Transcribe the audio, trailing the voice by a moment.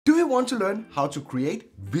Do you want to learn how to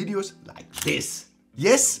create videos like this?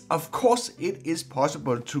 Yes, of course it is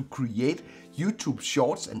possible to create YouTube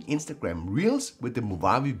Shorts and Instagram Reels with the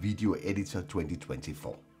Movavi Video Editor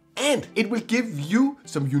 2024. And it will give you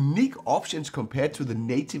some unique options compared to the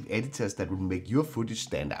native editors that will make your footage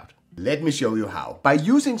stand out. Let me show you how. By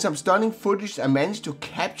using some stunning footage I managed to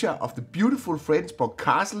capture of the beautiful Fredensborg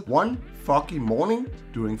Castle one foggy morning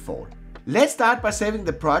during fall. Let's start by saving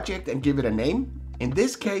the project and give it a name. In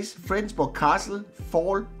this case, Fredensborg Castle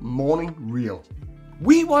Fall Morning Reel.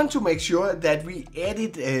 We want to make sure that we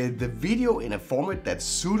edit the video in a format that's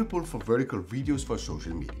suitable for vertical videos for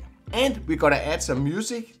social media. And we're gonna add some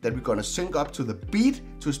music that we're gonna sync up to the beat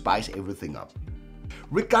to spice everything up.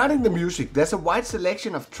 Regarding the music, there's a wide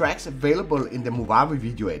selection of tracks available in the Movavi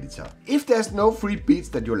Video Editor. If there's no free beats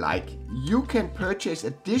that you like, you can purchase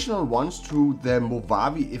additional ones through the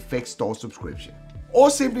Movavi Effects Store subscription. Or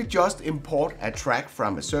simply just import a track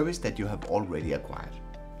from a service that you have already acquired.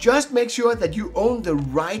 Just make sure that you own the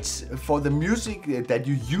rights for the music that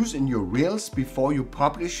you use in your reels before you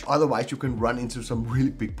publish, otherwise you can run into some really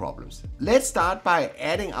big problems. Let's start by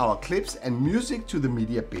adding our clips and music to the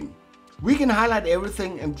media bin. We can highlight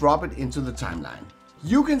everything and drop it into the timeline.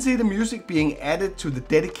 You can see the music being added to the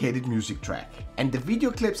dedicated music track, and the video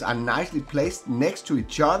clips are nicely placed next to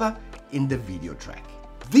each other in the video track.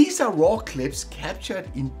 These are raw clips captured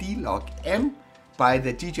in D-Log M by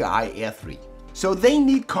the DJI Air 3. So they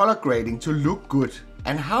need color grading to look good,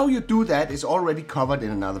 and how you do that is already covered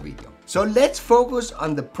in another video. So let's focus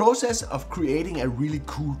on the process of creating a really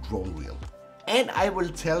cool drone reel. And I will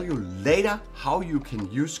tell you later how you can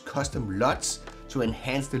use custom LUTs to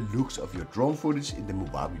enhance the looks of your drone footage in the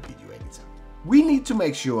Movavi Video Editor. We need to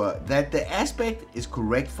make sure that the aspect is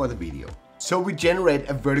correct for the video. So we generate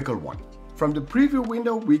a vertical one. From the preview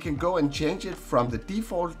window, we can go and change it from the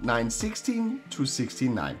default 916 to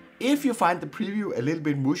 16:9. If you find the preview a little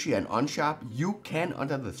bit mushy and unsharp, you can,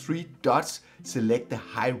 under the three dots, select the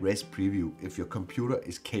high-res preview if your computer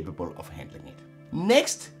is capable of handling it.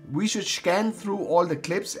 Next, we should scan through all the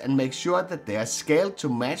clips and make sure that they are scaled to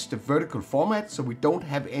match the vertical format so we don't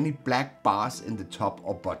have any black bars in the top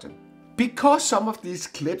or bottom. Because some of these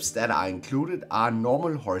clips that are included are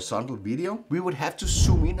normal horizontal video, we would have to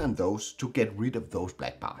zoom in on those to get rid of those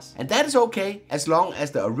black bars. And that is okay as long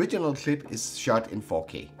as the original clip is shot in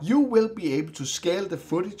 4K. You will be able to scale the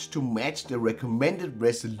footage to match the recommended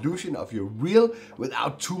resolution of your reel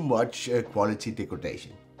without too much quality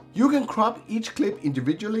degradation. You can crop each clip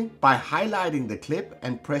individually by highlighting the clip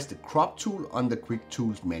and press the crop tool on the quick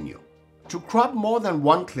tools menu. To crop more than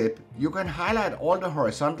one clip, you can highlight all the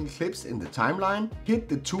horizontal clips in the timeline, hit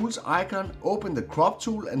the tools icon, open the crop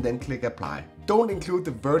tool and then click apply. Don't include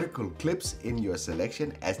the vertical clips in your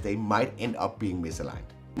selection as they might end up being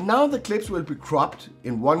misaligned. Now the clips will be cropped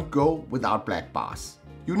in one go without black bars.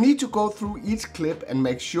 You need to go through each clip and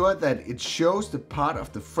make sure that it shows the part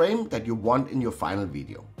of the frame that you want in your final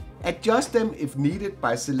video. Adjust them if needed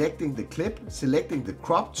by selecting the clip, selecting the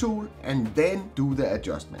crop tool and then do the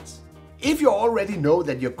adjustments. If you already know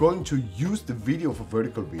that you're going to use the video for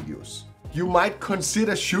vertical videos, you might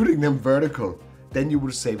consider shooting them vertical, then you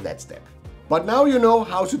will save that step. But now you know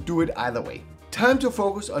how to do it either way. Time to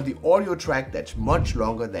focus on the audio track that's much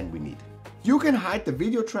longer than we need. You can hide the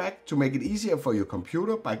video track to make it easier for your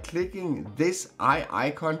computer by clicking this eye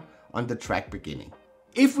icon on the track beginning.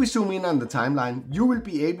 If we zoom in on the timeline, you will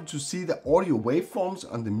be able to see the audio waveforms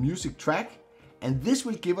on the music track, and this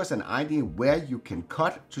will give us an idea where you can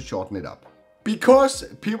cut to shorten it up. Because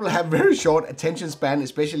people have very short attention span,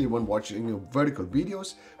 especially when watching vertical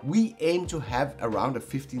videos, we aim to have around a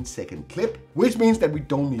 15-second clip, which means that we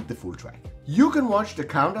don't need the full track. You can watch the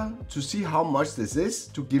counter to see how much this is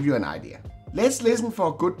to give you an idea. Let's listen for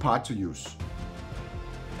a good part to use.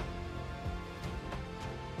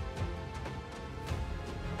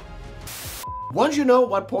 Once you know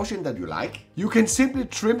what portion that you like, you can simply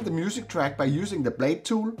trim the music track by using the blade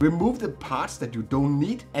tool, remove the parts that you don't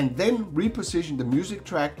need, and then reposition the music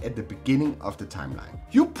track at the beginning of the timeline.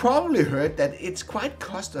 You probably heard that it's quite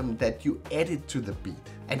custom that you edit to the beat.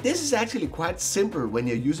 And this is actually quite simple when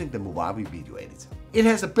you're using the Movavi Video Editor. It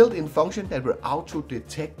has a built-in function that will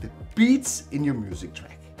auto-detect the beats in your music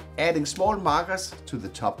track, adding small markers to the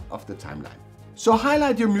top of the timeline. So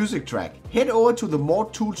highlight your music track, head over to the More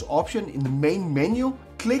Tools option in the main menu,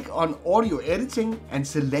 click on Audio Editing and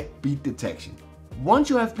select Beat Detection. Once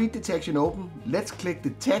you have beat detection open, let's click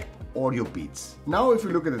Detect Audio Beats. Now if you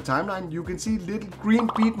look at the timeline, you can see little green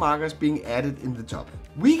beat markers being added in the top.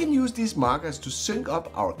 We can use these markers to sync up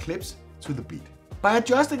our clips to the beat. By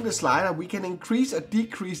adjusting the slider, we can increase or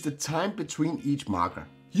decrease the time between each marker.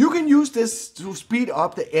 You can use this to speed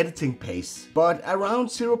up the editing pace, but around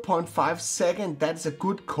 0.5 seconds, that's a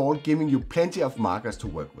good call, giving you plenty of markers to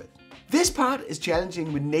work with. This part is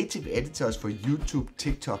challenging with native editors for YouTube,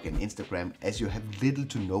 TikTok and Instagram, as you have little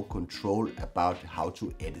to no control about how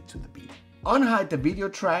to edit to the beat. Unhide the video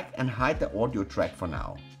track and hide the audio track for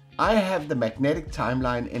now. I have the magnetic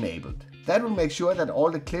timeline enabled. That will make sure that all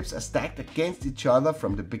the clips are stacked against each other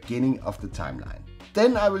from the beginning of the timeline.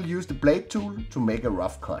 Then I will use the blade tool to make a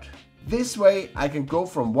rough cut. This way I can go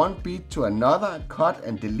from one beat to another, cut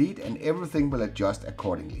and delete, and everything will adjust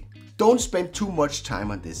accordingly. Don't spend too much time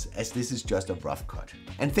on this, as this is just a rough cut.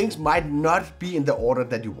 And things might not be in the order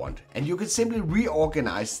that you want. And you can simply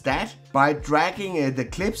reorganize that by dragging the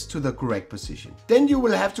clips to the correct position. Then you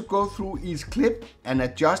will have to go through each clip and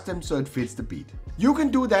adjust them so it fits the beat. You can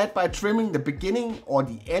do that by trimming the beginning or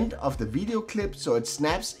the end of the video clip so it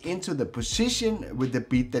snaps into the position with the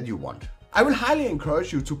beat that you want. I will highly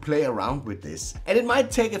encourage you to play around with this, and it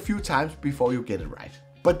might take a few times before you get it right.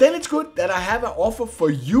 But then it's good that I have an offer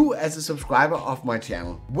for you as a subscriber of my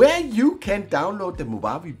channel, where you can download the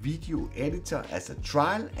Movavi video editor as a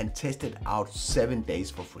trial and test it out 7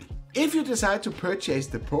 days for free. If you decide to purchase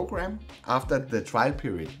the program after the trial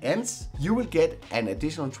period ends, you will get an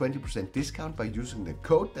additional 20% discount by using the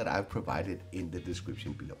code that I've provided in the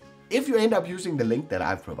description below. If you end up using the link that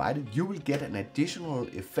I've provided, you will get an additional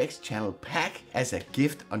effects channel pack as a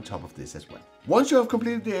gift on top of this as well. Once you have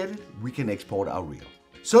completed the edit, we can export our reel.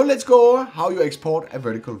 So let's go over how you export a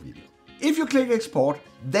vertical video. If you click export,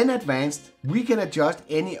 then advanced, we can adjust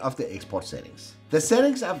any of the export settings. The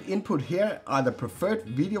settings I've input here are the preferred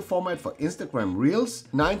video format for Instagram Reels,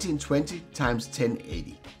 1920 x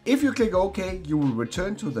 1080. If you click OK, you will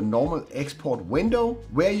return to the normal export window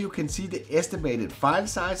where you can see the estimated file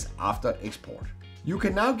size after export. You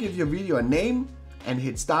can now give your video a name and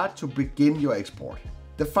hit start to begin your export.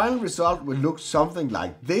 The final result will look something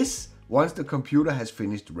like this once the computer has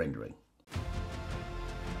finished rendering.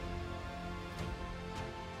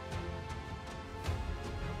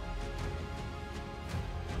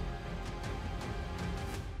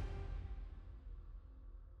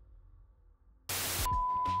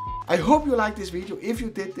 I hope you liked this video. If you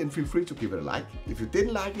did, then feel free to give it a like. If you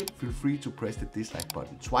didn't like it, feel free to press the dislike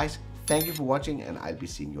button twice. Thank you for watching, and I'll be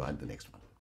seeing you on the next one.